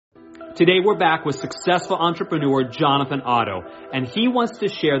Today we're back with successful entrepreneur Jonathan Otto, and he wants to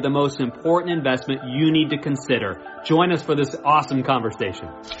share the most important investment you need to consider. Join us for this awesome conversation.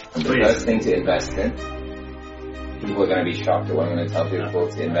 The first thing to invest in, people are going to be shocked at what I'm going to tell people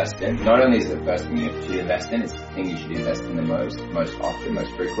to invest in. Not only is it the first thing you should invest in, it's the thing you should invest in the most often,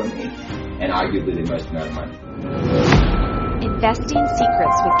 most frequently, and arguably the most amount of money. Investing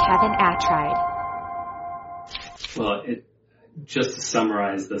Secrets with Kevin Attride. Well, just to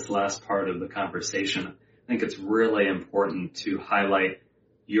summarize this last part of the conversation, I think it's really important to highlight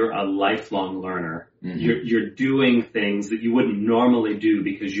you're a lifelong learner. Mm-hmm. You're doing things that you wouldn't normally do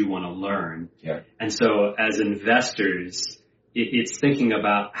because you want to learn. Yeah. And so as investors, it's thinking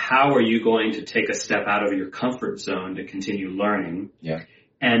about how are you going to take a step out of your comfort zone to continue learning. Yeah.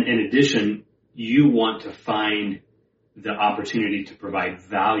 And in addition, you want to find the opportunity to provide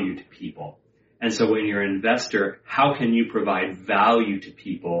value to people. And so when you're an investor, how can you provide value to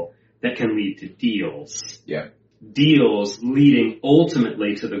people that can lead to deals? Yeah. Deals leading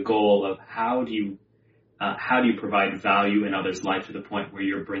ultimately to the goal of how do you provide value in others' life to the point where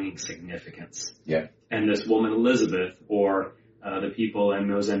you're bringing significance? Yeah. And this woman Elizabeth, or the people in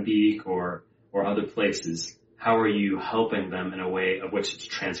Mozambique, or other places, how are you helping them in a way of which it's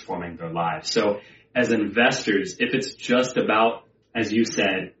transforming their lives? So as investors, if it's just about, as you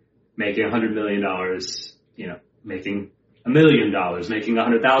said, making $100 million, making $1 million, making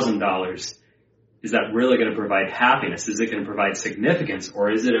 $100,000, is that really going to provide happiness? Is it going to provide significance? Or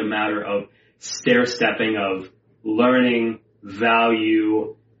is it a matter of stair-stepping, of learning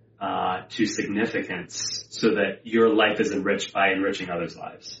value to significance so that your life is enriched by enriching others'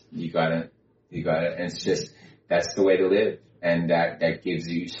 lives? You got it. And it's just, that's the way to live. And that gives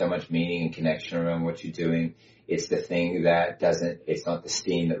you so much meaning and connection around what you're doing. It's the thing that it's not the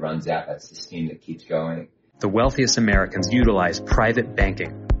steam that runs out. That's the steam that keeps going. The wealthiest Americans utilize private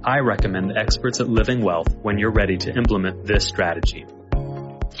banking. I recommend the experts at Living Wealth when you're ready to implement this strategy.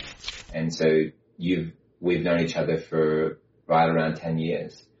 And so we've known each other for right around 10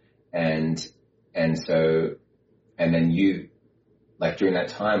 years. And then you, like during that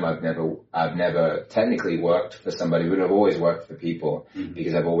time, I've never technically worked for somebody, but I've always worked for people. Mm-hmm.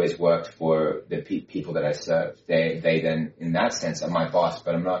 Because I've always worked for the people that I serve. They then, in that sense, are my boss,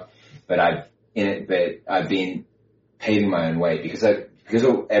 but I'm not, but I've been paving my own way because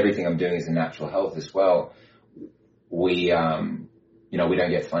of everything I'm doing is in natural health as well. We don't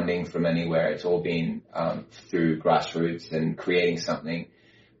get funding from anywhere. It's all been, through grassroots and creating something.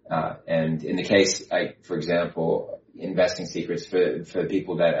 And in the case, for example, Investing Secrets for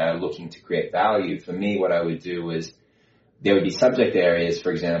people that are looking to create value, for me, what I would do is there would be subject areas.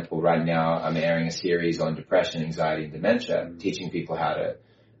 For example, right now I'm airing a series on depression, anxiety, and dementia, teaching people how to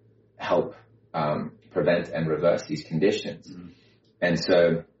help prevent and reverse these conditions. Mm-hmm. And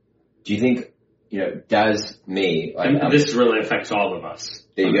so do you think, does me... And this really affects all of us.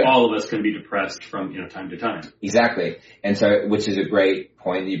 All of us can be depressed from, time to time. Exactly. And so, which is a great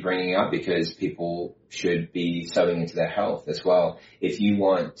point that you're bringing up because people should be sowing into their health as well.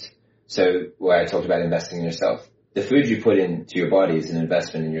 Where I talked about investing in yourself, the food you put into your body is an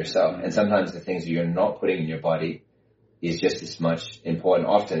investment in yourself. And sometimes the things that you're not putting in your body is just as much important.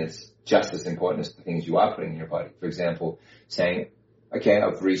 Often it's just as important as the things you are putting in your body. For example, saying, okay,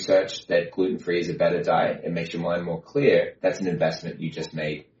 I've researched that gluten-free is a better diet. It makes your mind more clear. That's an investment you just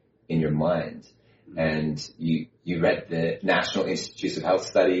made in your mind. And you read the National Institutes of Health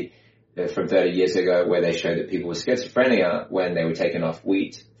study from 30 years ago where they showed that people with schizophrenia, when they were taken off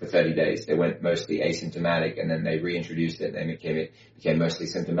wheat for 30 days, they went mostly asymptomatic, and then they reintroduced it and it became mostly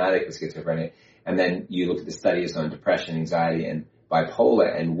symptomatic with schizophrenia. And then you look at the studies on depression, anxiety, and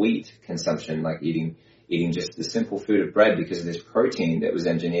bipolar, and wheat consumption, like eating just the simple food of bread, because of this protein that was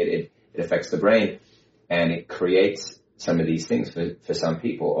engineered, it affects the brain, and it creates some of these things for some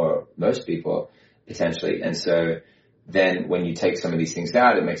people, or most people, potentially. And so then when you take some of these things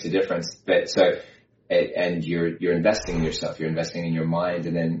out, it makes a difference. And you're investing in yourself, you're investing in your mind,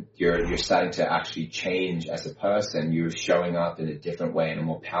 and then you're starting to actually change as a person. You're showing up in a different way, in a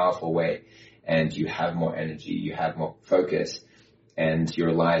more powerful way, and you have more energy, you have more focus, and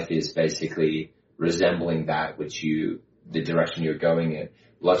your life is basically resembling that the direction you're going in.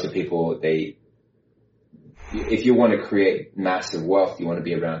 Lots of people, if you want to create massive wealth, you want to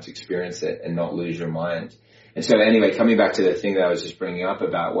be around to experience it and not lose your mind. And so anyway, coming back to the thing that I was just bringing up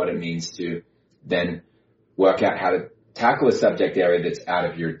about what it means to then work out how to tackle a subject area that's out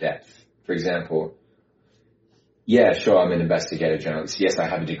of your depth. For example, yeah, sure, I'm an investigative journalist. Yes, I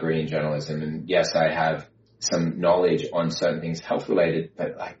have a degree in journalism, and yes, I have some knowledge on certain things health related,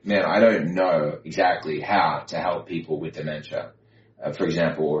 but I don't know exactly how to help people with dementia. for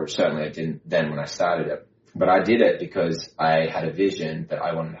example, or certainly I didn't then when I started it. But I did it because I had a vision that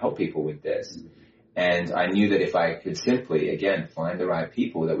I wanted to help people with this. And I knew that if I could simply, again, find the right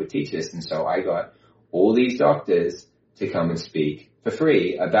people that would teach this. And so I got all these doctors to come and speak for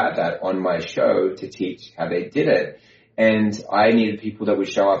free about that on my show to teach how they did it. And I needed people that would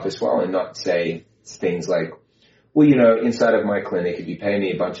show up as well and not say things like, well, you know, inside of my clinic, if you pay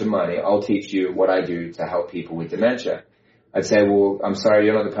me a bunch of money, I'll teach you what I do to help people with dementia. I'd say, well, I'm sorry,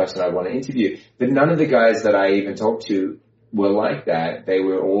 you're not the person I want to interview. But none of the guys that I even talked to were like that. They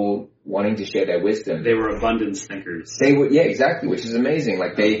were all wanting to share their wisdom. They were abundance thinkers. They were, yeah, exactly, which is amazing.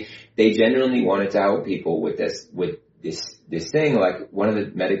 Like they genuinely wanted to help people with this thing. Like one of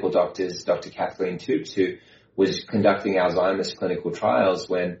the medical doctors, Dr. Kathleen Toops, who was conducting Alzheimer's clinical trials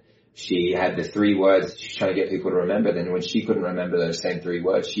when she had the 3 words she's trying to get people to remember. Then when she couldn't remember those same 3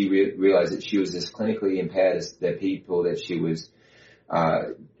 words, she realized that she was as clinically impaired as the people that she was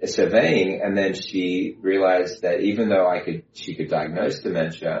surveying. And then she realized that even though she could diagnose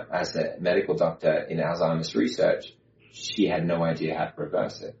dementia as a medical doctor in Alzheimer's research, she had no idea how to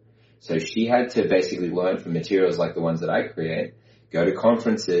reverse it. So she had to basically learn from materials like the ones that I create, go to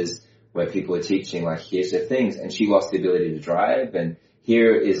conferences where people are teaching, like, here's the things. And she lost the ability to drive. And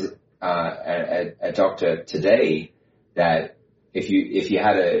here is a doctor today that if you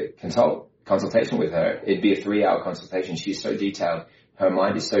had a consultation with her, it'd be a 3-hour consultation. She's so detailed. Her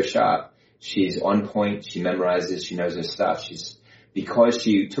mind is so sharp. She's on point. She memorizes. She knows her stuff. Because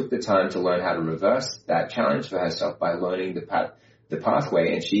she took the time to learn how to reverse that challenge for herself by learning the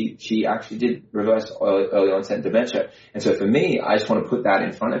pathway, and she actually did reverse early onset dementia. And so for me, I just want to put that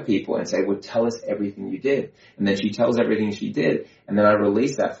in front of people and say, well, tell us everything you did. And then she tells everything she did, and then I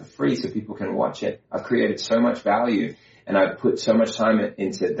release that for free so people can watch it. I've created so much value, and I've put so much time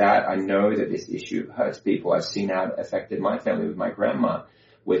into that. I know that this issue hurts people. I've seen how it affected my family with my grandma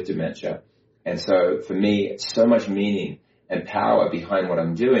with dementia. And so for me, it's so much meaning and power behind what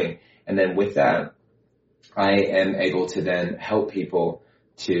I'm doing. And then with that, I am able to then help people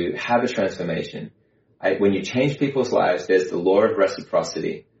to have a transformation. When you change people's lives, there's the law of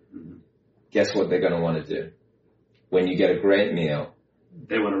reciprocity. Guess what they're going to want to do? When you get a great meal,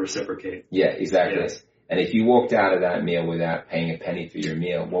 they want to reciprocate. Yeah, exactly. Yes. And if you walked out of that meal without paying a penny for your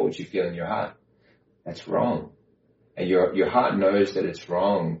meal, what would you feel in your heart? That's wrong. And your heart knows that it's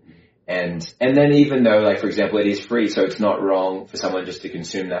wrong. And then even though, like, for example, it is free, so it's not wrong for someone just to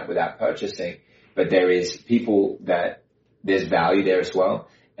consume that without purchasing. But there is people that there's value there as well.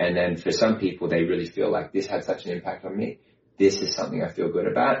 And then for some people, they really feel like this had such an impact on me. This is something I feel good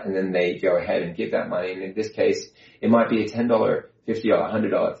about. And then they go ahead and give that money. And in this case, it might be a $10, $50,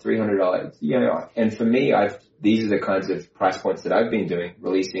 $100, $300, you know. And for me, these are the kinds of price points that I've been doing,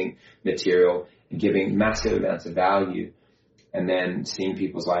 releasing material and giving massive amounts of value and then seeing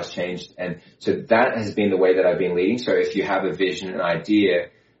people's lives changed. And so that has been the way that I've been leading. So if you have a vision, an idea,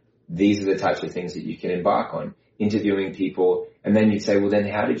 these are the types of things that you can embark on, interviewing people. And then you'd say, well, then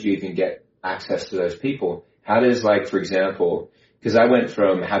how did you even get access to those people? How does, like, for example, because I went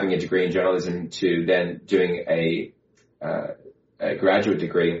from having a degree in journalism to then doing a graduate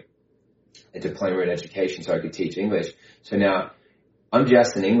degree, a diploma in education so I could teach English. So now I'm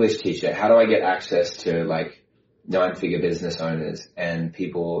just an English teacher. How do I get access to, like, 9-figure business owners and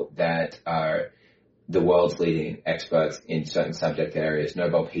people that are the world's leading experts in certain subject areas,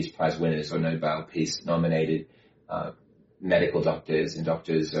 Nobel Peace Prize winners or Nobel Peace nominated medical doctors and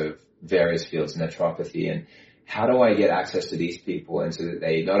doctors of various fields, naturopathy, and how do I get access to these people? And so that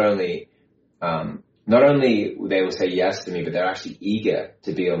they not only they will say yes to me, but they're actually eager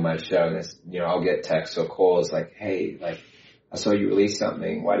to be on my show. And it's, you know, I'll get texts or calls like, hey, like, I saw you release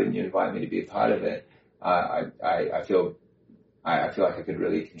something. Why didn't you invite me to be a part of it? I feel like I could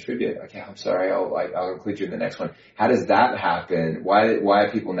really contribute. Okay, I'm sorry. I'll include you in the next one. How does that happen? Why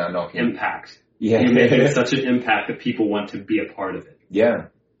are people now knocking? Impact. Yeah. You're making such an impact that people want to be a part of it. Yeah.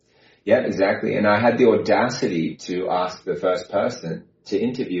 Yeah, exactly. And I had the audacity to ask the first person to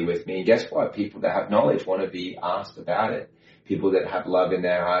interview with me. And guess what? People that have knowledge want to be asked about it. People that have love in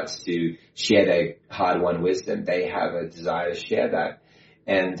their hearts to share their hard-won wisdom, they have a desire to share that.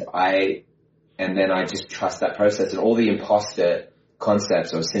 And then I just trust that process and all the imposter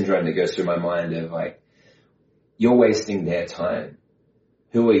concepts or syndrome that goes through my mind of, like, you're wasting their time.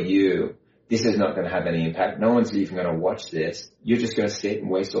 Who are you? This is not going to have any impact. No one's even going to watch this. You're just going to sit and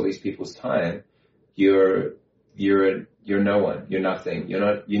waste all these people's time. You're no one. You're nothing. You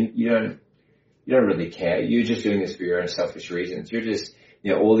don't really care. You're just doing this for your own selfish reasons. You're just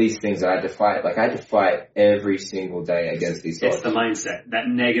all these things I had to fight. Like I had to fight every single day against these thoughts. It's the mindset, that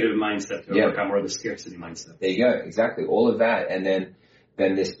negative mindset to overcome, or the scarcity mindset. There you go. Exactly. All of that. And then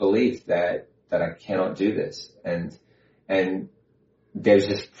this belief that I cannot do this. And there's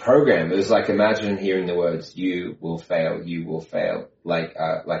this program. It was like, imagine hearing the words, you will fail, you will fail.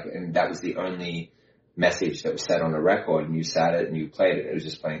 And that was the only message that was said on a record, and you sat it and you played it. It was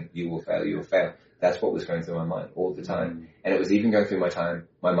just playing, you will fail, you will fail. That's what was going through my mind all the time. And it was even going through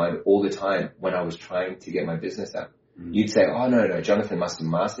my mind all the time when I was trying to get my business out. You'd say, oh no, Jonathan must have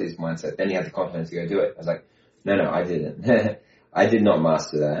mastered his mindset. Then he had the confidence to go do it. I was like, no, I didn't. I did not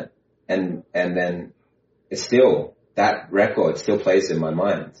master that. And then it's still, that record still plays in my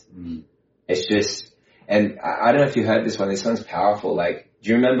mind. It's just, and I don't know if you heard this one. This one's powerful. Like, do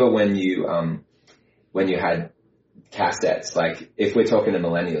you remember when you had cassettes? Like, if we're talking to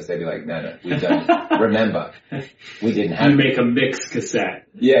millennials, they'd be like, no, we don't. Remember, we didn't have. You make a mix cassette.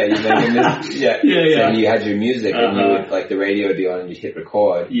 Yeah, you make a mix. Yeah. Yeah. So you had your music, and you would, like, the radio would be on, and you'd hit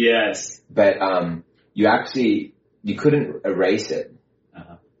record. Yes. But you couldn't erase it.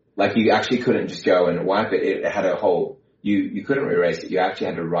 Like, you actually couldn't just go and wipe it. It had a whole. You couldn't erase it. You actually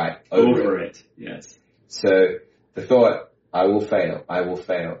had to write over it. Yes. So the thought, I will fail, I will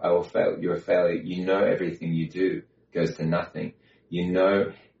fail, I will fail. You're a failure. You know everything you do goes to nothing.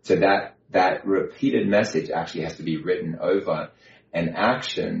 So that repeated message actually has to be written over. And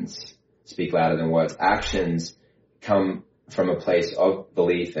actions speak louder than words. Actions come from a place of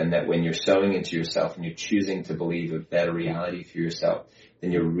belief, and that when you're sowing into yourself and you're choosing to believe a better reality for yourself,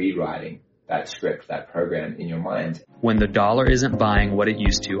 then you're rewriting that script, that program in your mind. When the dollar isn't buying what it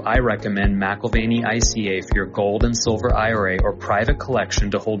used to, I recommend McIlvaney ICA for your gold and silver IRA or private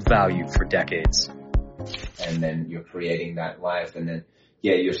collection to hold value for decades. And then you're creating that life, and then,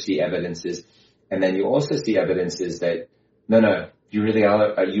 you'll see evidences. And then you also see evidences that, no, you really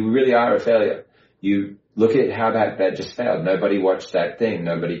are a failure. You look at how that just failed. Nobody watched that thing.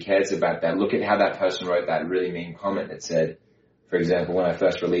 Nobody cares about that. Look at how that person wrote that really mean comment that said, for example, when I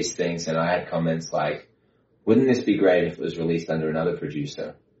first released things, and I had comments like, wouldn't this be great if it was released under another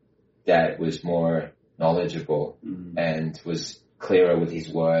producer that was more knowledgeable and was clearer with his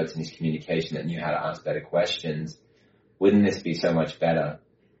words and his communication, that knew how to ask better questions? Wouldn't this be so much better?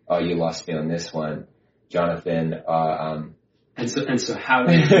 Oh, you lost me on this one, Jonathan. And so how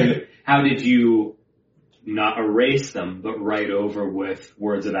did you not erase them, but write over with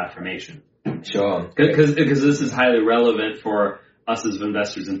words of affirmation? Sure. Because this is highly relevant for us as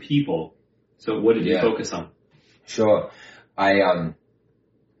investors and people. So what did you focus on? Sure. There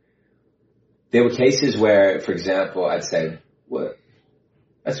were cases where, for example, I'd say, well,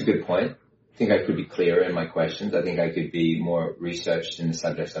 that's a good point. I think I could be clearer in my questions. I think I could be more researched in the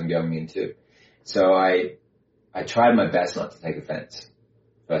subjects I'm going into. So I tried my best not to take offense,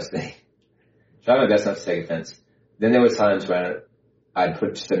 first thing. Tried my best not to take offense. Then there were times when I'd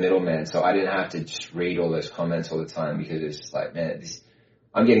put just a middleman, so I didn't have to just read all those comments all the time, because it's just like, man,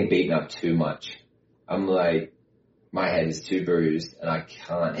 I'm getting beaten up too much. I'm like, my head is too bruised and I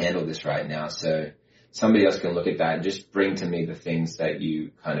can't handle this right now. So somebody else can look at that and just bring to me the things that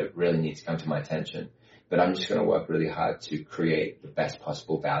you kind of really need to come to my attention. But I'm just going to work really hard to create the best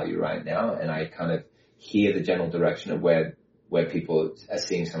possible value right now. And I kind of hear the general direction of where people are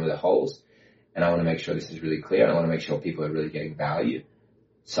seeing some of the holes. And I want to make sure this is really clear. I want to make sure people are really getting value.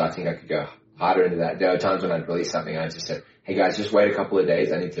 So I think I could go harder into that. There are times when I'd release something and I just said, hey guys, just wait a couple of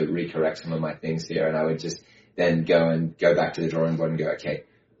days. I need to recorrect some of my things here. And I would just then go back to the drawing board and go, okay,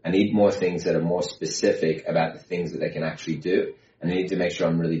 I need more things that are more specific about the things that they can actually do. And I need to make sure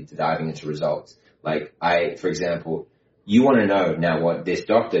I'm really diving into results. Like for example, you want to know now what this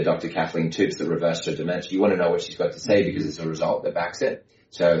Dr. Kathleen Toops, that reversed her dementia, you want to know what she's got to say because it's a result that backs it.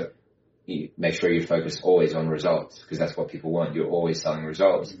 So you make sure you focus always on results, because that's what people want. You're always selling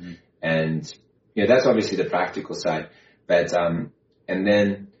results. Mm-hmm. And, that's obviously the practical side. But, and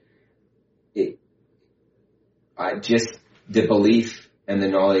then the belief and the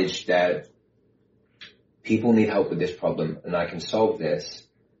knowledge that people need help with this problem, and I can solve this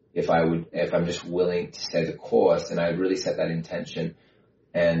if I'm just willing to stay the course, and I really set that intention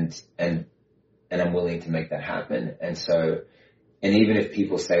and I'm willing to make that happen. And so, and even if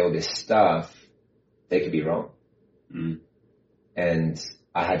people say all this stuff, they could be wrong. Mm. And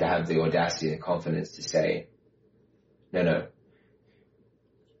I had to have the audacity and confidence to say, no.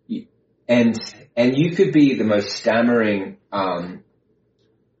 And you could be the most stammering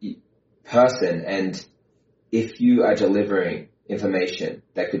person, and if you are delivering information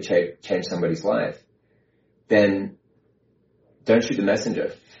that could change somebody's life, then don't shoot the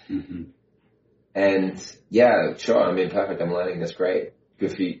messenger. Mm-hmm. And yeah, sure, I'm imperfect, I'm learning, that's great.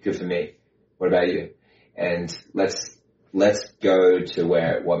 good for you, good for me. What about you? And let's go to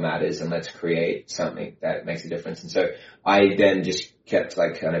what matters, and let's create something that makes a difference. And so I then just kept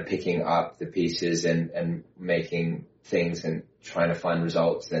like kind of picking up the pieces and making things and trying to find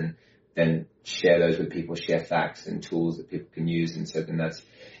results, and then share those with people, share facts and tools that people can use. And so then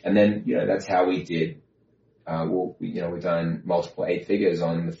that's how we did. We've done multiple 8 figures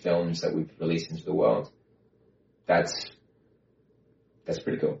on the films that we've released into the world. That's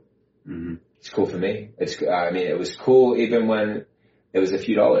pretty cool. Mm-hmm. It's cool for me. It was cool even when it was a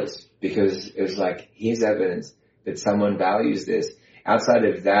few dollars, because it was like, here's evidence that someone values this. Outside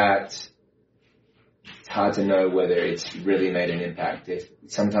of that, it's hard to know whether it's really made an impact. If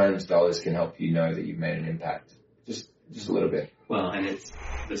sometimes dollars can help you know that you've made an impact, just a little bit. Well, and it's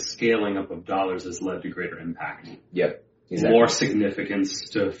the scaling up of dollars has led to greater impact. Yep. Exactly. More significance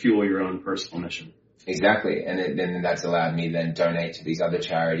to fuel your own personal mission. Exactly. And then that's allowed me then donate to these other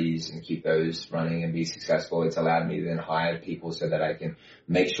charities and keep those running and be successful. It's allowed me to then hire people so that I can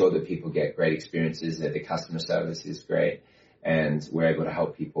make sure that people get great experiences, that the customer service is great, and we're able to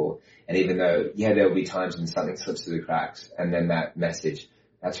help people. And even though, there will be times when something slips through the cracks, and then that message,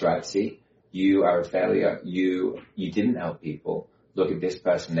 that's right, see, you are a failure. You didn't help people. Look at this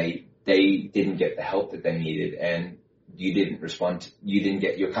person. They didn't get the help that they needed, and you didn't respond. You didn't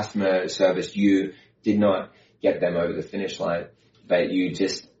get your customer service. You did not get them over the finish line, but you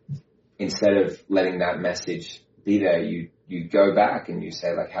just, instead of letting that message be there, you go back and you say,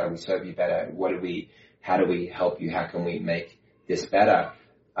 like, how do we serve you better? How do we help you? How can we make this better?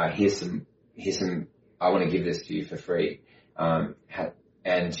 Here's some, I want to give this to you for free. And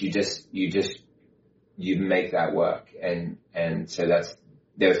you make that work. And so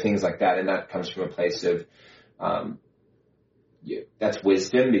there are things like that. And that comes from a place of, that's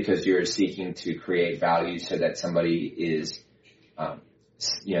wisdom, because you're seeking to create value so that somebody is,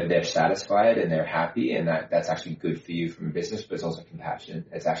 they're satisfied and they're happy, and that's actually good for you from a business, but it's also compassion.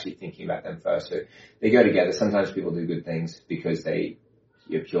 It's actually thinking about them first. So they go together. Sometimes people do good things because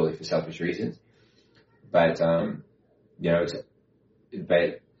purely for selfish reasons, but,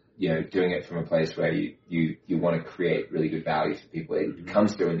 doing it from a place where you want to create really good value for people, it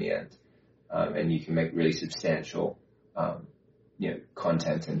comes through in the end, and you can make really substantial,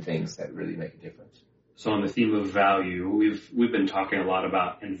 content and things that really make a difference. So on the theme of value, we've been talking a lot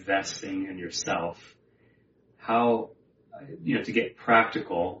about investing in yourself. How, to get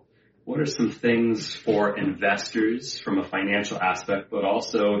practical, what are some things for investors from a financial aspect, but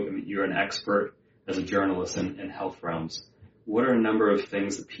also, you're an expert as a journalist in health realms. What are a number of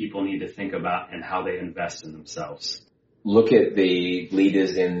things that people need to think about and how they invest in themselves? Look at the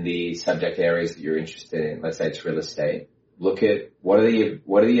leaders in the subject areas that you're interested in. Let's say it's real estate. Look at what are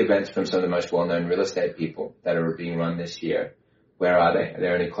the events from some of the most well-known real estate people that are being run this year. Where are they? Are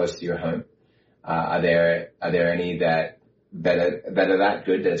there any close to your home? Are there any that are that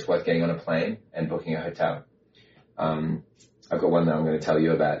good that it's worth getting on a plane and booking a hotel? I've got one that I'm going to tell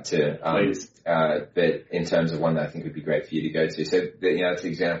you about too. Please. But in terms of one that I think would be great for you to go to. So, it's an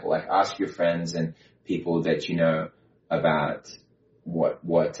example. Like, ask your friends and people that you know about what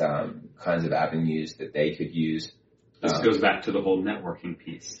kinds of avenues that they could use. This goes back to the whole networking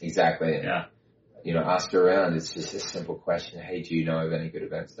piece. Exactly. Yeah. Ask around. It's just a simple question. Hey, do you know of any good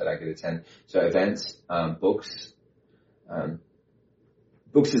events that I could attend? So events, books.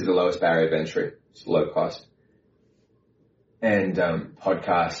 Books is the lowest barrier of entry. It's low cost. And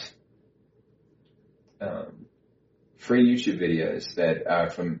podcasts. Free YouTube videos that are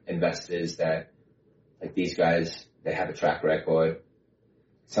from investors that, like these guys, they have a track record.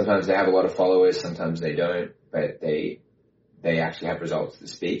 Sometimes they have a lot of followers, sometimes they don't, but they actually have results to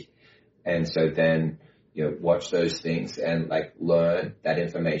speak. And so then, watch those things and learn that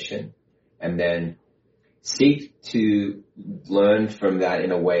information, and then seek to learn from that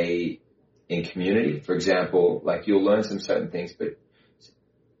in a way in community. For example, you'll learn some certain things, but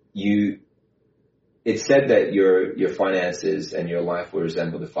it's said that your finances and your life will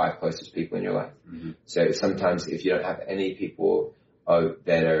resemble the 5 closest people in your life. Mm-hmm. So sometimes if you don't have any people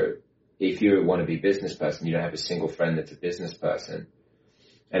if you want to be a business person, you don't have a single friend that's a business person.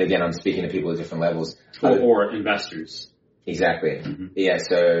 And again, I'm speaking to people at different levels. Or investors. Exactly. Mm-hmm. Yeah.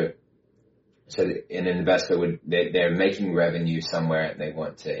 So an investor they're making revenue somewhere and they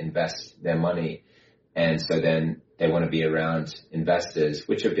want to invest their money. And so then they want to be around investors,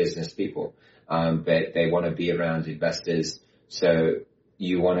 which are business people. But they want to be around investors. So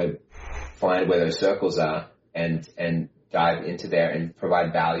you want to find where those circles are and dive into there and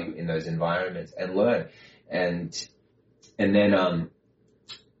provide value in those environments and learn. And then,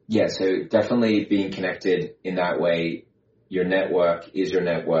 so definitely being connected in that way your network is your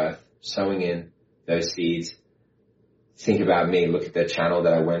net worth, sowing in those seeds. Think about me, look at the channel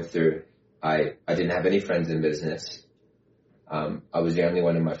that I went through. I didn't have any friends in business. I was the only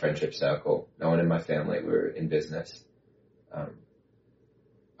one in my friendship circle. No one in my family were in business.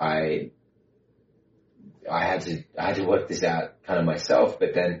 I had to work this out kind of myself,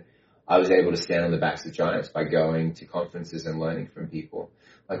 but then I was able to stand on the backs of giants by going to conferences and learning from people.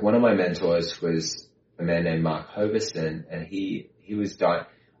 Like one of my mentors was a man named Mark Hoverson, and he was dying.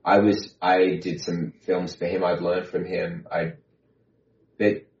 I did some films for him. I'd learned from him.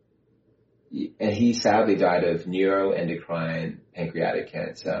 And he sadly died of neuroendocrine pancreatic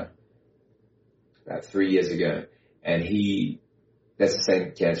cancer about 3 years ago. And that's the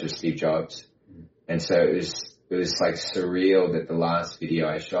same cancer as Steve Jobs. And so it was like surreal that the last video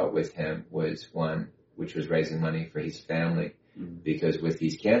I shot with him was one which was raising money for his family. Because with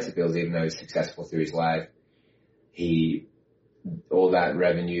these cancer pills, even though he's successful through his life, all that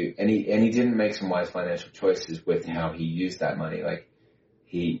revenue, and he didn't make some wise financial choices with how he used that money. Like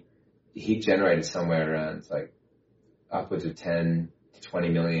he generated somewhere around like upwards of 10 to 20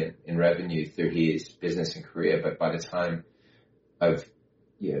 million in revenue through his business and career. But by the time of,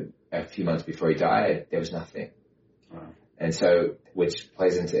 a few months before he died, there was nothing. Wow. And so, which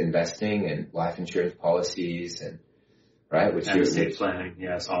plays into investing and life insurance policies and, right? And estate planning.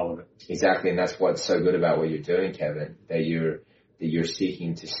 Yes, all of it. Exactly. And that's what's so good about what you're doing, Kevin, that you're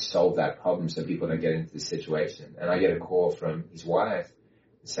seeking to solve that problem so people don't get into this situation. And I get a call from his wife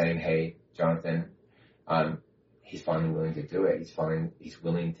saying, hey, Jonathan, he's finally willing to do it. He's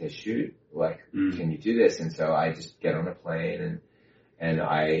willing to shoot. Like, can you do this? And so I just get on a plane and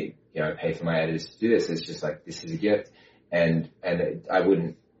I pay for my editors to do this. It's just like, this is a gift. And I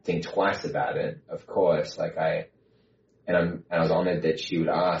wouldn't think twice about it, of course. Like I was honored that she would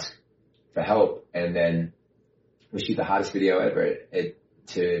ask for help. And then we shoot the hardest video ever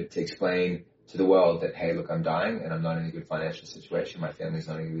to explain to the world that, hey, look, I'm dying and I'm not in a good financial situation. My family's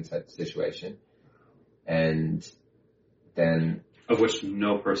not in a good situation. And then, of which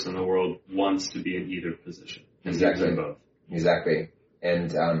no person in the world wants to be in either position. Exactly. Both. Exactly.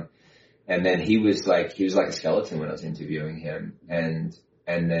 And then he was like a skeleton when I was interviewing him. And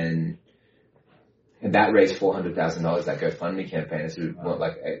that raised $400,000, that GoFundMe campaign. It's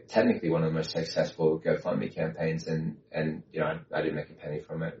technically one of the most successful GoFundMe campaigns. And I didn't make a penny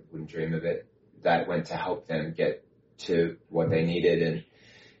from it. Wouldn't dream of it. That went to help them get to what they needed. And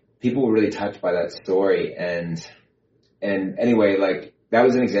people were really touched by that story. And anyway, like that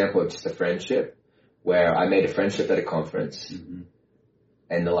was an example of just a friendship where I made a friendship at a conference. Mm-hmm.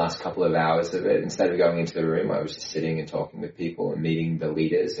 And the last couple of hours of it, instead of going into the room, I was just sitting and talking with people and meeting the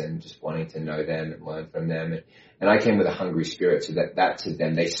leaders and just wanting to know them and learn from them. And I came with a hungry spirit, so that to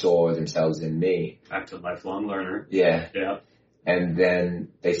them, they saw themselves in me. Act a lifelong learner. Yeah. Yeah. And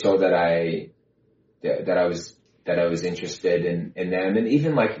then they saw that I was interested in them. And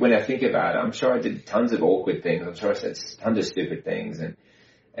even like when I think about it, I'm sure I did tons of awkward things. I'm sure I said tons of stupid things and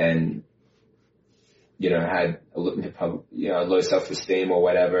had a low self-esteem or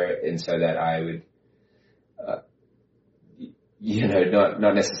whatever. And so that I would,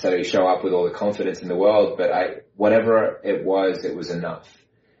 not necessarily show up with all the confidence in the world, but whatever it was enough.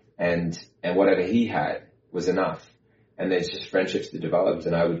 And whatever he had was enough. And there's just friendships that developed,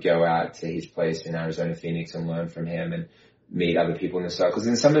 and I would go out to his place in Arizona, Phoenix, and learn from him and meet other people in the circles.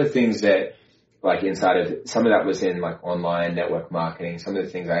 And some of the things that, like inside of, some of that was in like online network marketing. Some of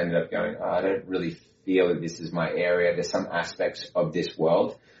the things I ended up going, I don't really feel that this is my area. There's some aspects of this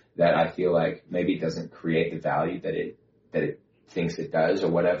world that I feel like maybe doesn't create the value that it thinks it does or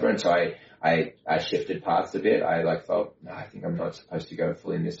whatever. And so I shifted paths a bit. I felt, no, I think I'm not supposed to go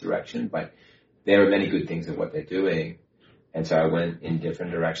fully in this direction, but there are many good things of what they're doing. And so I went in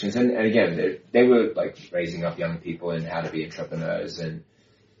different directions. And again, they were like raising up young people and how to be entrepreneurs. And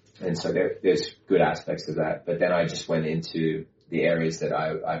so there's good aspects of that. But then I just went into the areas that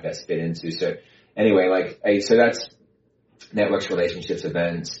I best fit into. So anyway, so that's networks, relationships,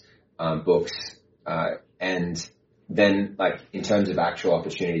 events, books, and then like in terms of actual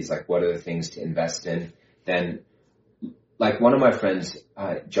opportunities, like what are the things to invest in? Then like one of my friends,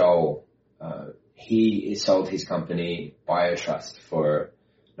 Joel, he sold his company BioTrust for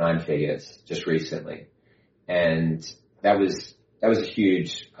 9 figures just recently. And that was a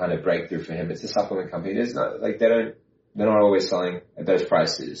huge kind of breakthrough for him. It's a supplement company. There's not like, they're not always selling at those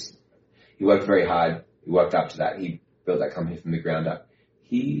prices. He worked very hard. He worked up to that. He built that company from the ground up.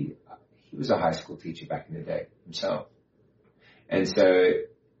 He was a high school teacher back in the day himself. And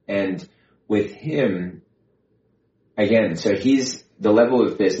with him, again, so the level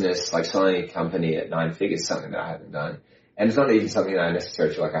of business, like selling a company at 9 figures, is something that I haven't done. and it's not even something that I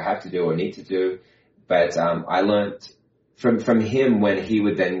necessarily feel like I have to do or need to do, but I learned from him when he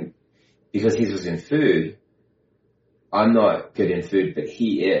would then, because he was in food, I'm not good in food, but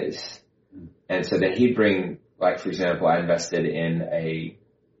he is. And so then he'd bring, like, for example, I invested in a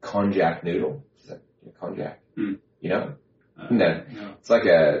konjac noodle. Is that konjac? You know? No.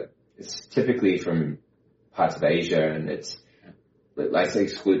 It's typically from parts of Asia, and it's like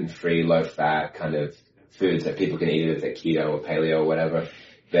gluten-free, low-fat kind of foods that people can eat if they're keto or paleo or whatever,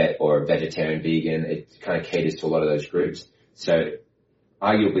 or vegetarian, vegan. It kind of caters to a lot of those groups. So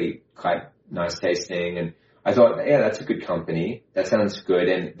arguably quite nice tasting, and I thought, yeah, that's a good company. That sounds good.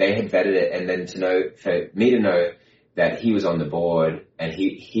 And they had vetted it, and then for me to know that he was on the board and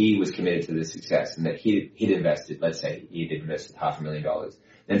he was committed to the success, and that he'd invested, let's say he'd invested $500,000.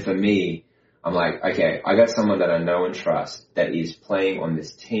 Then for me, I'm like, okay, I got someone that I know and trust that is playing on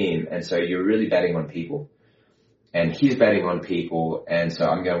this team. And so you're really betting on people, and he's betting on people. And so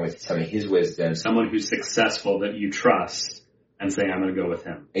I'm going with some of his wisdom. Someone who's successful that you trust, and saying, I'm going to go with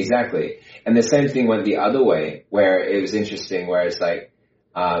him. Exactly. And the same thing went the other way, where it was interesting, where it's like,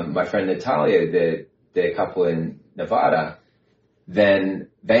 my friend Natalia, the couple in Nevada, then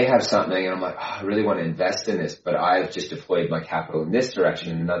they have something, and I'm like, I really want to invest in this, but I've just deployed my capital in this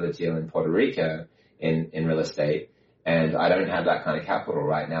direction in another deal in Puerto Rico in real estate, and I don't have that kind of capital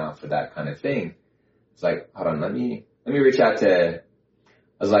right now for that kind of thing. It's like, hold on, let me reach out to, I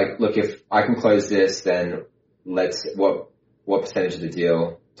was like, look, if I can close this, then what percentage of the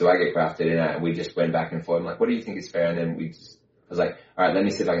deal do I get grafted in at? And we just went back and forth. I'm like, what do you think is fair? And then I was like, all right, let me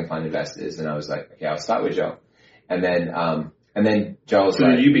see if I can find investors. And I was like, okay, I'll start with Joel. And then Joel's so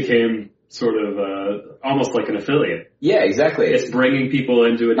like, you became sort of, almost like an affiliate. Yeah, exactly. It's bringing people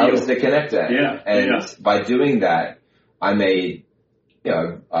into a deal. I was the connector. Yeah. And by doing that, I made,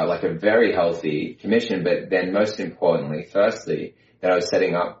 like a very healthy commission. But then most importantly, firstly, that I was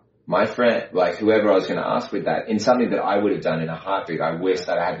setting up my friend, like whoever I was going to ask with that, in something that I would have done in a heartbeat. I wish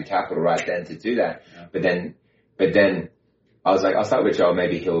that I had the capital right then to do that. Yeah. But then I was like, I'll start with Joel.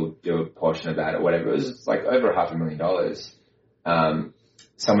 Maybe he'll do a portion of that or whatever. It was like over $500,000,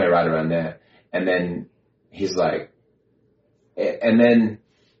 somewhere right around there. And then he's like, and then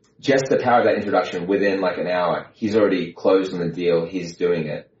just the power of that introduction, within like an hour, he's already closed on the deal. He's doing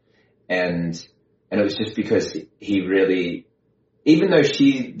it. And it was just because he really, even though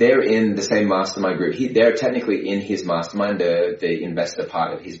they're in the same mastermind group, they're technically in his mastermind, the investor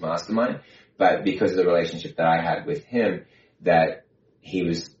part of his mastermind, but because of the relationship that I had with him, that he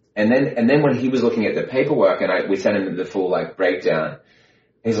was, and then when he was looking at the paperwork and we sent him the full like breakdown,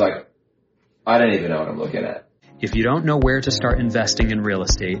 he's like, I don't even know what I'm looking at. If you don't know where to start investing in real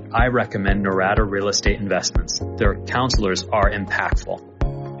estate, I recommend Norada Real Estate Investments. Their counselors are impactful.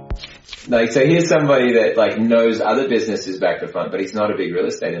 Like, so here's somebody that like knows other businesses back to front, but he's not a big real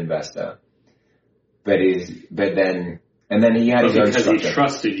estate investor. But then he had his own structure. Because he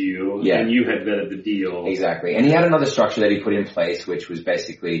trusted you, and you had vetted the deal. Exactly. And he had another structure that he put in place, which was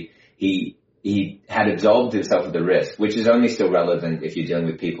basically, he had absolved himself of the risk, which is only still relevant if you're dealing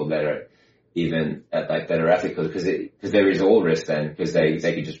with people that are even that are ethical, because there is all risk then, because they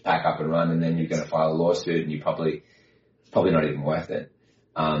could just pack up and run, and then you're going to file a lawsuit, and it's probably not even worth it.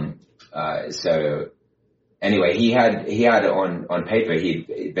 So anyway, he had on paper,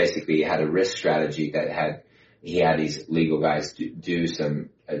 he basically had a risk strategy that he had his legal guys do some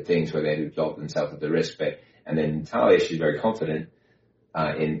things where they'd absolved themselves of the risk, and then Natalia, she's very confident,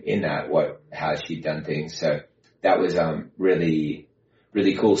 in that, how she'd done things. So that was, really,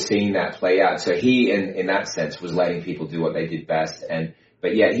 really cool seeing that play out. So he, in that sense, was letting people do what they did best,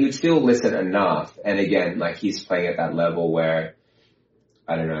 but yeah, he would still listen enough. And again, like, he's playing at that level where,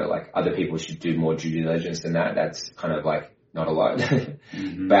 I don't know, like, other people should do more due diligence than that. That's kind of like not a lot.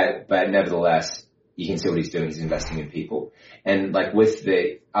 Mm-hmm. But nevertheless, you can see what he's doing. He's investing in people. And like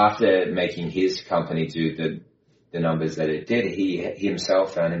after making his company do the numbers that it did, he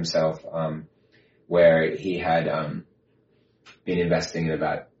himself found himself, where he had, been investing in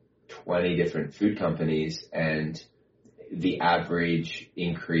about 20 different food companies, and the average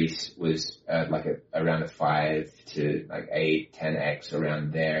increase was around a 5 to 8, 10x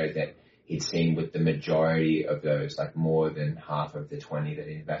around there, that he'd seen with the majority of those, like more than half of the 20 that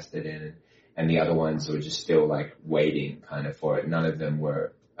he invested in, and the other ones were just still like waiting kind of for it. None of them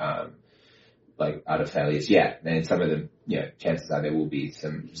were out of failures yet. And some of them, chances are there will be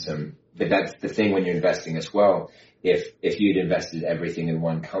some. But that's the thing when you're investing as well. If you'd invested everything in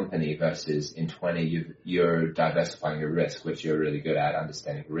one company versus in 20, you're diversifying your risk, which you're really good at,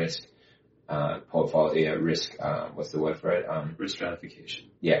 understanding risk, portfolio risk. What's the word for it? Risk stratification.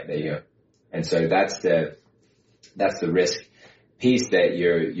 Yeah, there you go. And so that's the that's the risk piece that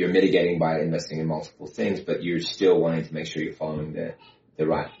you're mitigating by investing in multiple things, but you're still wanting to make sure you're following the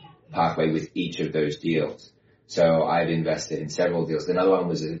right pathway with each of those deals. So I've invested in several deals. Another one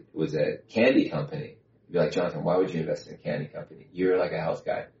was a candy company. You'd be like, Jonathan, why would you invest in a candy company? You're like a health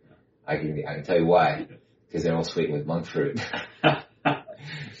guy. I can tell you why. Because they're all sweetened with monk fruit.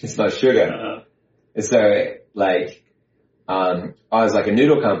 It's not sugar. And so, like, I was like a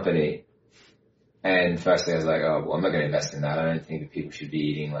noodle company. And firstly I was like, oh, well, I'm not going to invest in that. I don't think that people should be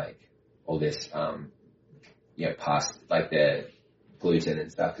eating like all this, past, like the gluten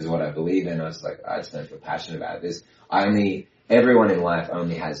and stuff, because what I believe in, I was like, I just don't feel passionate about it. Everyone in life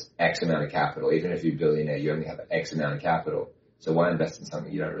only has X amount of capital. Even if you're a billionaire, you only have X amount of capital. So why invest in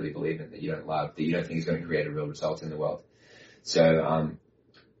something you don't really believe in, that you don't love, that you don't think is going to create a real result in the world? So,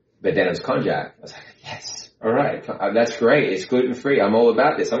 but then it was Konjac. I was like, yes, all right, that's great. It's gluten free. I'm all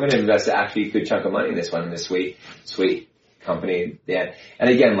about this. I'm going to invest actually a good chunk of money in this one, in this sweet company. Yeah.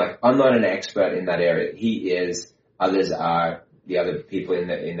 And again, like, I'm not an expert in that area. He is. Others are. The other people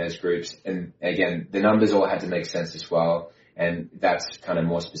in those groups. And again, the numbers all had to make sense as well. And that's kind of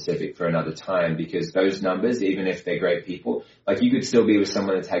more specific for another time, because those numbers, even if they're great people, like, you could still be with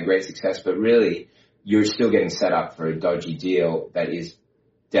someone that's had great success, but really you're still getting set up for a dodgy deal that is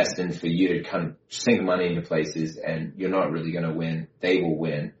destined for you to kind of sink money into places, and you're not really going to win. They will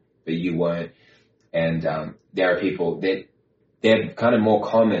win, but you won't. And there are people that they're kind of more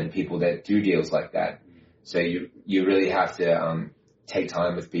common, people that do deals like that. So you really have to take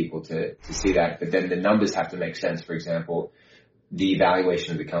time with people to see that. But then the numbers have to make sense. For example, the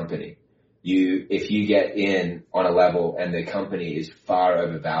valuation of the company. If you get in on a level and the company is far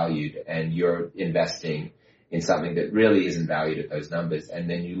overvalued and you're investing in something that really isn't valued at those numbers, and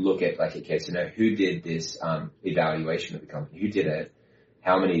then you look at, like, okay, so now who did this evaluation of the company? Who did it?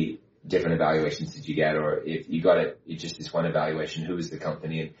 How many different evaluations did you get? Or if you got it just this one evaluation, who was the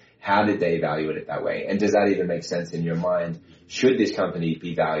company and how did they evaluate it that way? And does that even make sense in your mind? Should this company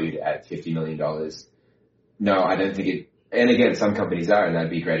be valued at $50 million? No, I don't think it. And again, some companies are, and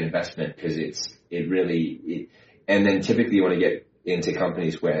that'd be a great investment, because and then typically you want to get into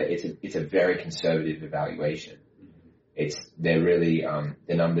companies where it's a very conservative evaluation. They're really,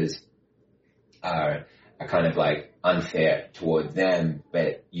 the numbers are kind of like unfair toward them,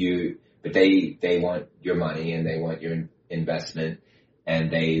 but they want your money and they want your investment,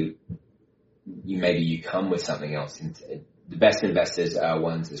 and maybe you come with something else. And the best investors are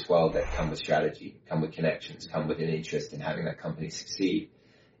ones as well that come with strategy, come with connections, come with an interest in having that company succeed.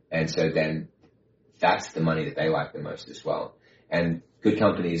 And so then that's the money that they like the most as well. And good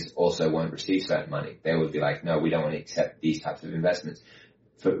companies also won't receive certain money. They would be like, no, we don't want to accept these types of investments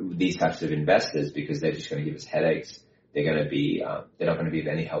for these types of investors, because they're just going to give us headaches. They're not going to be of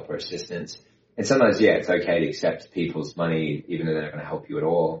any help or assistance. And sometimes, yeah, it's okay to accept people's money, even though they're not going to help you at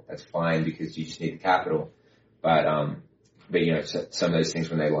all. That's fine, because you just need the capital. But some of those things,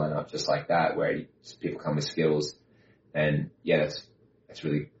 when they line up just like that, where people come with skills, and yeah, that's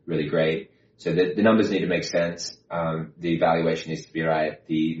really, really great. So the numbers need to make sense. The valuation needs to be right.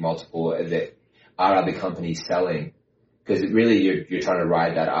 The multiple, are other companies selling? Because really you're trying to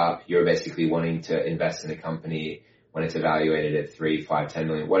ride that up. You're basically wanting to invest in a company when it's evaluated at 3, 5, 10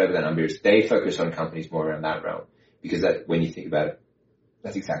 million, whatever that number is. They focus on companies more around that realm, because that, when you think about it,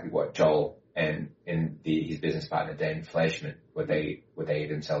 that's exactly what Joel and his business partner Dane Fleischman, what they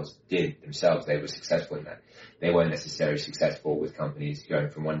themselves did. They were successful in that. They weren't necessarily successful with companies going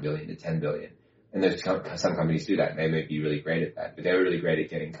from 1 billion to 10 billion. And some companies do that, and they may be really great at that, but they were really great at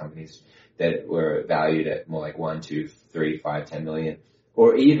getting companies that were valued at more like 1, 2, 3, 5, 10 million,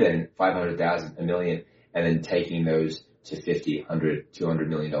 or even 500,000, a million, and then taking those to 50, 100, $200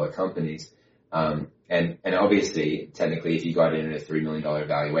 million companies. And obviously, technically, if you got in at a $3 million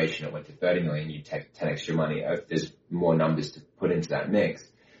valuation, it went to 30 million, you take 10 extra money. There's more numbers to put into that mix,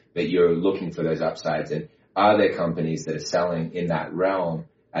 but you're looking for those upsides. And are there companies that are selling in that realm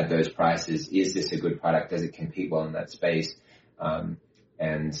at those prices? Is this a good product? Does it compete well in that space? And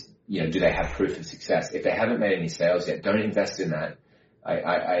do they have proof of success? If they haven't made any sales yet, don't invest in that.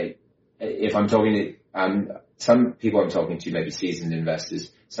 If I'm talking to, some people I'm talking to, maybe seasoned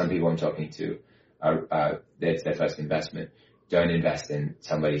investors, some people I'm talking to, that's their first investment. Don't invest in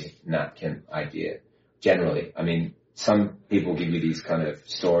somebody's napkin idea. Generally, I mean, some people give you these kind of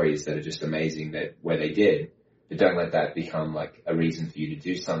stories that are just amazing where they did, but don't let that become like a reason for you to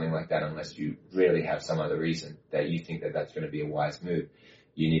do something like that, unless you really have some other reason that you think that that's going to be a wise move.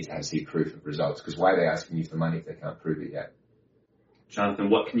 You need to see proof of results, because why are they asking you for money if they can't prove it yet? Jonathan,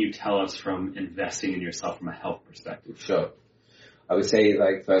 what can you tell us from investing in yourself from a health perspective? Sure. I would say,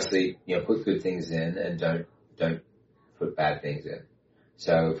 like, firstly, put good things in, and don't don't put bad things in.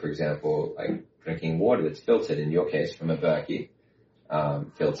 So, for example, like drinking water that's filtered, in your case, from a Berkey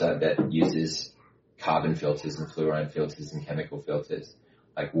filter that uses carbon filters and fluoride filters and chemical filters.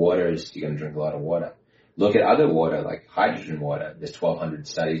 Like water is, you're going to drink a lot of water. Look at other water, like hydrogen water. There's 1,200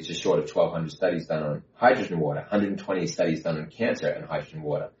 studies, just short of 1,200 studies done on hydrogen water, 120 studies done on cancer and hydrogen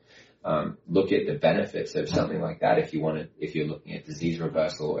water. Look at the benefits of something like that if you're looking at disease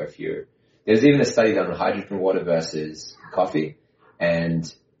reversal, or there's even a study done on hydrogen water versus coffee,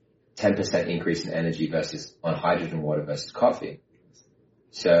 and 10% increase in energy on hydrogen water versus coffee.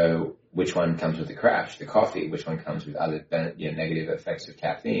 So which one comes with the crash? The coffee. Which one comes with other negative effects of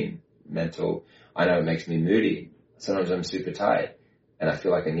caffeine? Mental. I know it makes me moody. Sometimes I'm super tired and I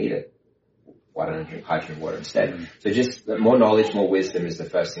feel like I need it. Why don't I drink hydrogen water instead? So just more knowledge, more wisdom is the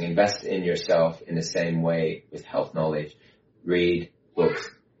first thing. Invest in yourself in the same way with health knowledge. Read books,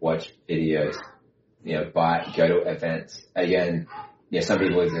 watch videos, go to events. Again, some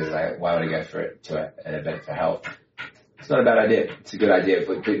people are like, why would I go to an event for health? It's not a bad idea. It's a good idea.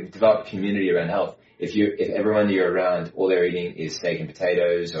 But develop community around health. If everyone you're around, all they're eating is steak and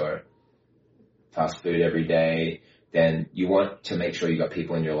potatoes or fast food every day, then you want to make sure you got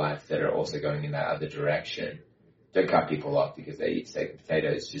people in your life that are also going in that other direction. Don't cut people off because they eat steak and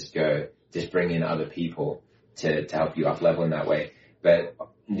potatoes. Just bring in other people to help you up level in that way. But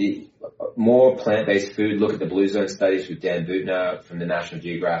the more plant-based food, look at the Blue Zone studies with Dan Buettner from the National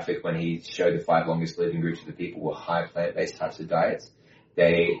Geographic when he showed the 5 longest living groups of the people were high plant-based types of diets.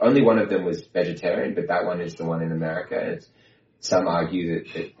 Only one of them was vegetarian, but that one is the one in America. And some argue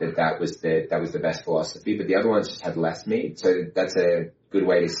that was the best philosophy, but the other ones just had less meat. So that's a good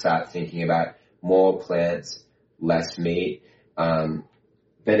way to start thinking about more plants, less meat.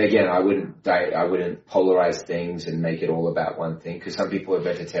 But again, I wouldn't polarize things and make it all about one thing, because some people are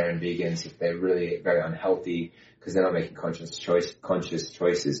vegetarian, vegans if they're really very unhealthy because they're not making conscious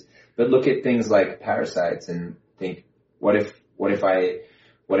choices. But look at things like parasites and think, what if I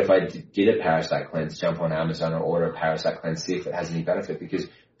did a parasite cleanse, jump on Amazon or order a parasite cleanse, see if it has any benefit, because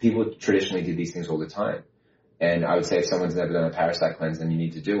people traditionally did these things all the time. And I would say if someone's never done a parasite cleanse, then you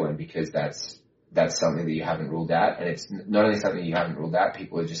need to do one, because that's something that you haven't ruled out. And it's not only something you haven't ruled out,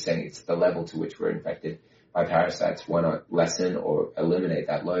 people are just saying it's the level to which we're infected by parasites. Why not lessen or eliminate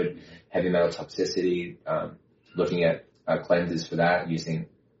that load? Heavy metal toxicity, looking at cleanses for that using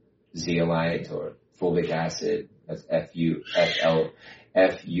zeolite or fulvic acid. That's FULVIC,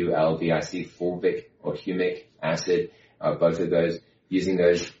 fulvic or humic acid, both of those, using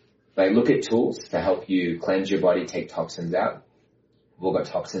those. Like, look at tools to help you cleanse your body, take toxins out. We've all got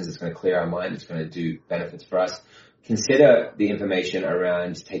toxins. It's going to clear our mind. It's going to do benefits for us. Consider the information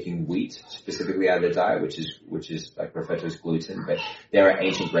around taking wheat specifically out of the diet, which is like referred to as gluten, but there are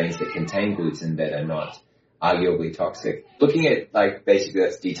ancient grains that contain gluten that are not arguably toxic. Looking at, like, basically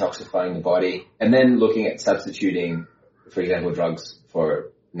that's detoxifying the body, and then looking at substituting, for example, drugs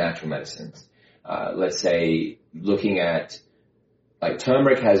for natural medicines. Let's say looking at, like,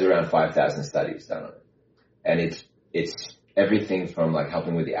 turmeric has around 5,000 studies done on it. And it's everything from, like,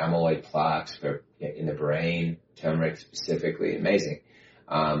 helping with the amyloid plaques in the brain, turmeric specifically, amazing.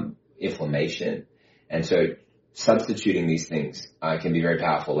 Inflammation. And so substituting these things can be very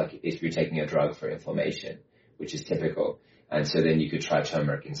powerful, like if you're taking a drug for inflammation, which is typical. And so then you could try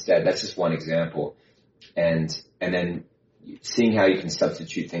turmeric instead. That's just one example. And then seeing how you can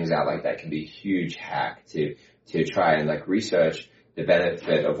substitute things out like that can be a huge hack to try and, like, research the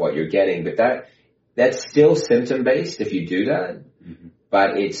benefit of what you're getting. But that's still symptom based if you do that. Mm-hmm.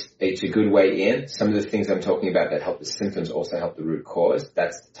 But it's a good way in. Some of the things I'm talking about that help the symptoms also help the root cause.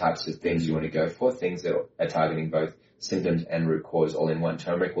 That's the types of things you want to go for, things that are targeting both symptoms and root cause all in one.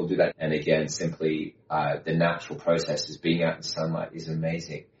 Turmeric will do that. And again, simply the natural processes, being out in sunlight is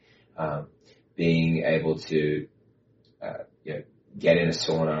amazing. Being able to get in a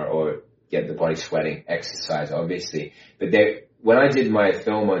sauna or get the body sweating, exercise, obviously. But when I did my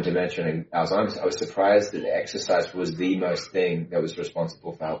film on dementia and Alzheimer's, I was surprised that exercise was the most thing that was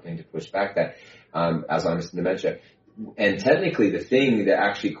responsible for helping to push back that Alzheimer's and dementia. And technically, the thing that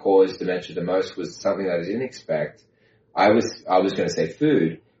actually caused dementia the most was something that I didn't expect. I was going to say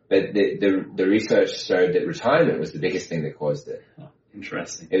food, but the research showed that retirement was the biggest thing that caused it. Oh,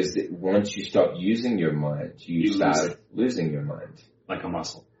 interesting. It was that once you stop using your mind, you start losing your mind. Like a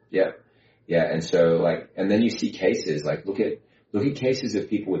muscle. Yeah. Yeah. And so, and then you see cases, like, look at cases of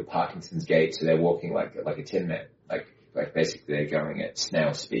people with Parkinson's gait. So they're walking like a tin man, like basically they're going at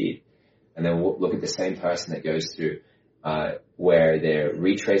snail speed. And then look at the same person that goes through, where they're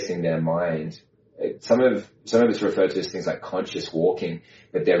retracing their mind. Some of it's referred to as things like conscious walking,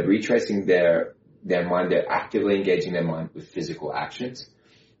 but they're retracing their their mind, they're actively engaging their mind with physical actions.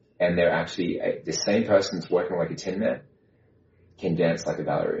 And they're actually, the same person that's working like a tin man can dance like a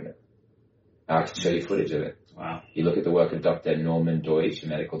ballerina. I can show you footage of it. Wow. You look at the work of Dr. Norman Deutsch, a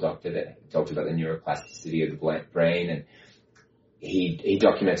medical doctor that talked about the neuroplasticity of the brain, and he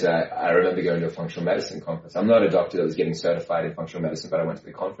documented, I remember going to a functional medicine conference. I'm not a doctor that was getting certified in functional medicine, but I went to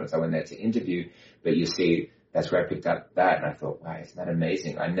the conference. I went there to interview, but you see, that's where I picked up that, and I thought, wow, isn't that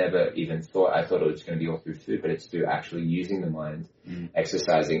amazing? I never even thought, I thought it was going to be all through food, but it's through actually using the mind,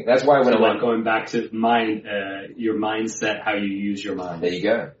 exercising. That's why when I went... going back to mind, your mindset, how you use your mind. There you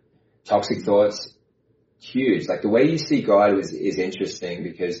go. Toxic thoughts, huge. Like the way you see God is interesting,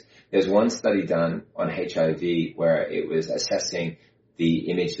 because there's one study done on HIV where it was assessing the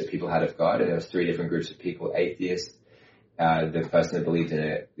image that people had of God, and there was 3 different groups of people: atheists, the person that believed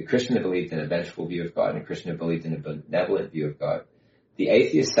the Christian that believed in a vengeful view of God, and a Christian that believed in a benevolent view of God. The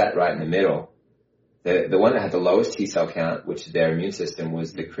atheist sat right in the middle. The one that had the lowest T cell count, which is their immune system,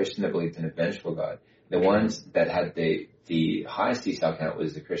 was the Christian that believed in a vengeful God. The ones that had the highest T cell count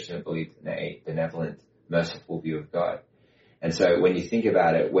was the Christian that believed in a benevolent, merciful view of God. And so when you think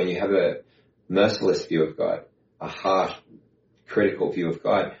about it, when you have a merciless view of God, a harsh, critical view of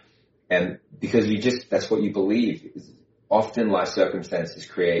God, and because that's what you believe. Often life circumstances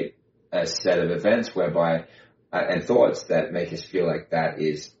create a set of events whereby, and thoughts that make us feel like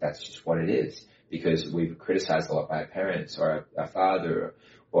that's just what it is, because we've criticized a lot by our parents or our father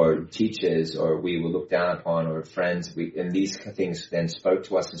or teachers, or we were looked down upon, or friends. And these things then spoke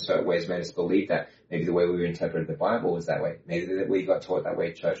to us in certain ways, made us believe that maybe the way we interpreted the Bible was that way. Maybe that we got taught that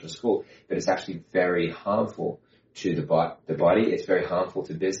way at church or school, but it's actually very harmful to the body. It's very harmful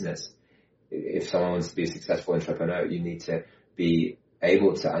to business. If someone wants to be a successful entrepreneur, you need to be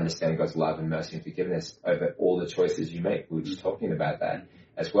able to understand God's love and mercy and forgiveness over all the choices you make. We were just talking about that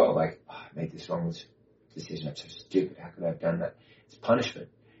as well. Like, I made this wrong decision. I'm so stupid. How could I have done that? It's punishment.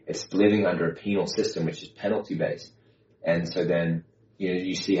 It's living under a penal system, which is penalty based. And so then,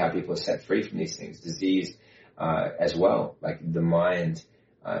 you see how people are set free from these things. Disease, as well. Like the mind,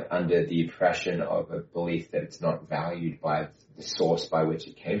 under the oppression of a belief that it's not valued by the source by which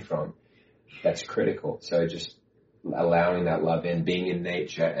it came from. That's critical. So just allowing that love in, being in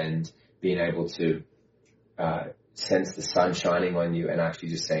nature, and being able to sense the sun shining on you, and actually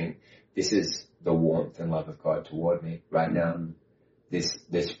just saying, this is the warmth and love of God toward me right now.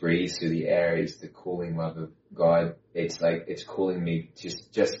 This breeze through the air is the cooling love of God. It's like, it's cooling me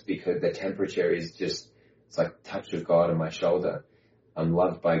just because the temperature is just, it's like touch of God on my shoulder. I'm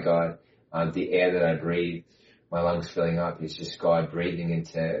loved by God. The air that I breathe, my lungs filling up, is just God breathing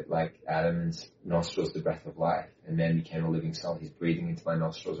into, like Adam's nostrils, the breath of life. And man became a living soul. He's breathing into my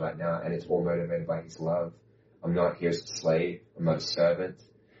nostrils right now, and it's all motivated by his love. I'm not here as a slave. I'm not a servant.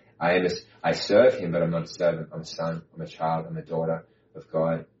 I serve him, but I'm not a servant. I'm a son. I'm a child. I'm a daughter of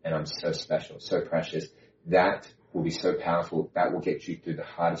God, and I'm so special, so precious. That will be so powerful. That will get you through the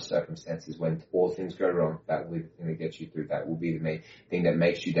hardest circumstances. When all things go wrong, that will be the thing that gets you through. That will be the thing that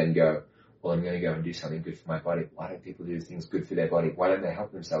makes you then go, well, I'm going to go and do something good for my body. Why don't people do things good for their body? Why don't they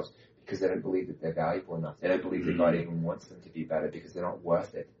help themselves? Because they don't believe that they're valuable enough. They don't believe that God even wants them to be better, because they're not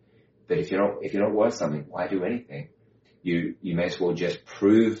worth it. But if you're not worth something, why do anything? You may as well just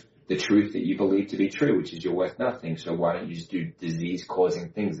prove the truth that you believe to be true, which is you're worth nothing. So why don't you just do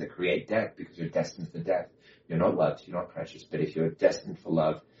disease-causing things that create death, because you're destined for death. You're not loved, you're not precious. But if you're destined for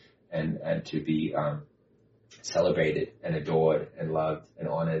love and to be celebrated and adored and loved and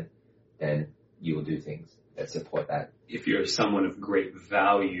honored, then you will do things that support that. If you're someone of great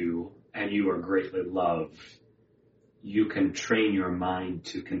value and you are greatly loved, you can train your mind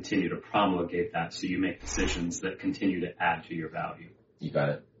to continue to promulgate that, so you make decisions that continue to add to your value. You got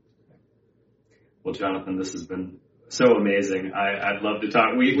it. Well, Jonathan, this has been so amazing. I'd love to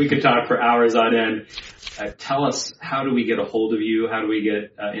talk. We could talk for hours on end. Tell us, how do we get a hold of you? How do we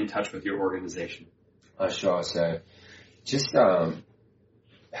get in touch with your organization? Sure. So just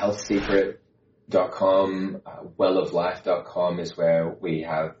healthsecret.com, welloflife.com is where we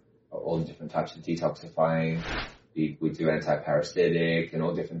have all the different types of detoxifying. We do anti-parasitic and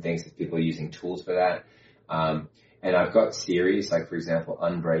all different things if people are using tools for that. And I've got series, like for example,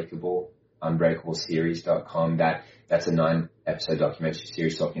 unbreakableseries.com. That's a 9-episode documentary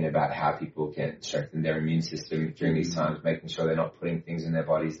series talking about how people can strengthen their immune system during these times, making sure they're not putting things in their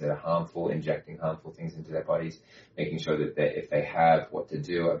bodies that are harmful, injecting harmful things into their bodies, making sure that if they have, what to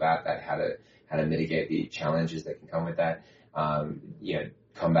do about that, how to mitigate the challenges that can come with that,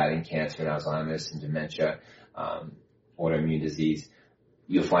 combating cancer and Alzheimer's and dementia, autoimmune disease.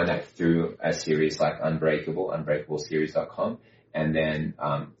 You'll find that through a series like Unbreakableseries.com. And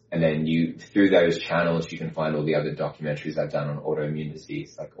then you, through those channels, you can find all the other documentaries I've done on autoimmune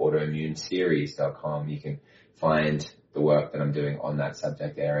disease, like autoimmuneseries.com. You can find the work that I'm doing on that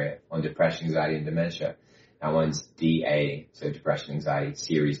subject area. On depression, anxiety, and dementia, that one's DA, so depression, anxiety,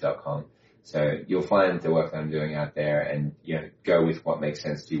 series.com. So you'll find the work that I'm doing out there, and go with what makes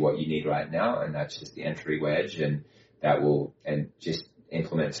sense to you, what you need right now, and that's just the entry wedge, and just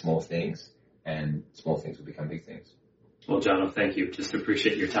implement small things, and small things will become big things. Well, John, thank you. Just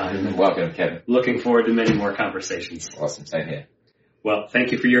appreciate your time. Welcome, Kevin. Looking forward to many more conversations. Awesome. Same here. Well,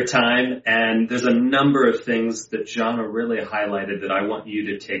 thank you for your time. And there's a number of things that Jana really highlighted that I want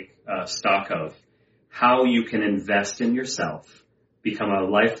you to take stock of. How you can invest in yourself, become a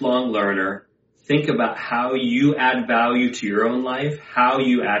lifelong learner, think about how you add value to your own life, how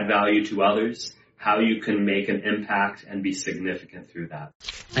you add value to others, how you can make an impact and be significant through that.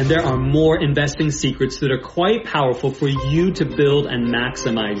 And there are more investing secrets that are quite powerful for you to build and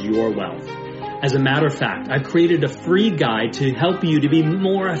maximize your wealth. As a matter of fact, I've created a free guide to help you to be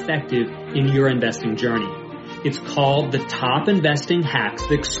more effective in your investing journey. It's called The Top Investing Hacks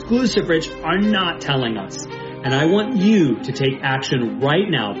the Exclusive Rich are not telling us. And I want you to take action right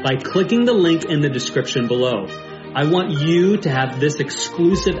now by clicking the link in the description below. I want you to have this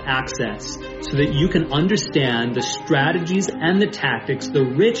exclusive access so that you can understand the strategies and the tactics the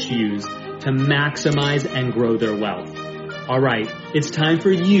rich use to maximize and grow their wealth. All right, it's time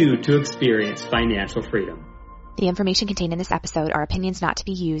for you to experience financial freedom. The information contained in this episode are opinions not to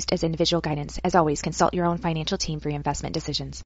be used as individual guidance. As always, consult your own financial team for your investment decisions.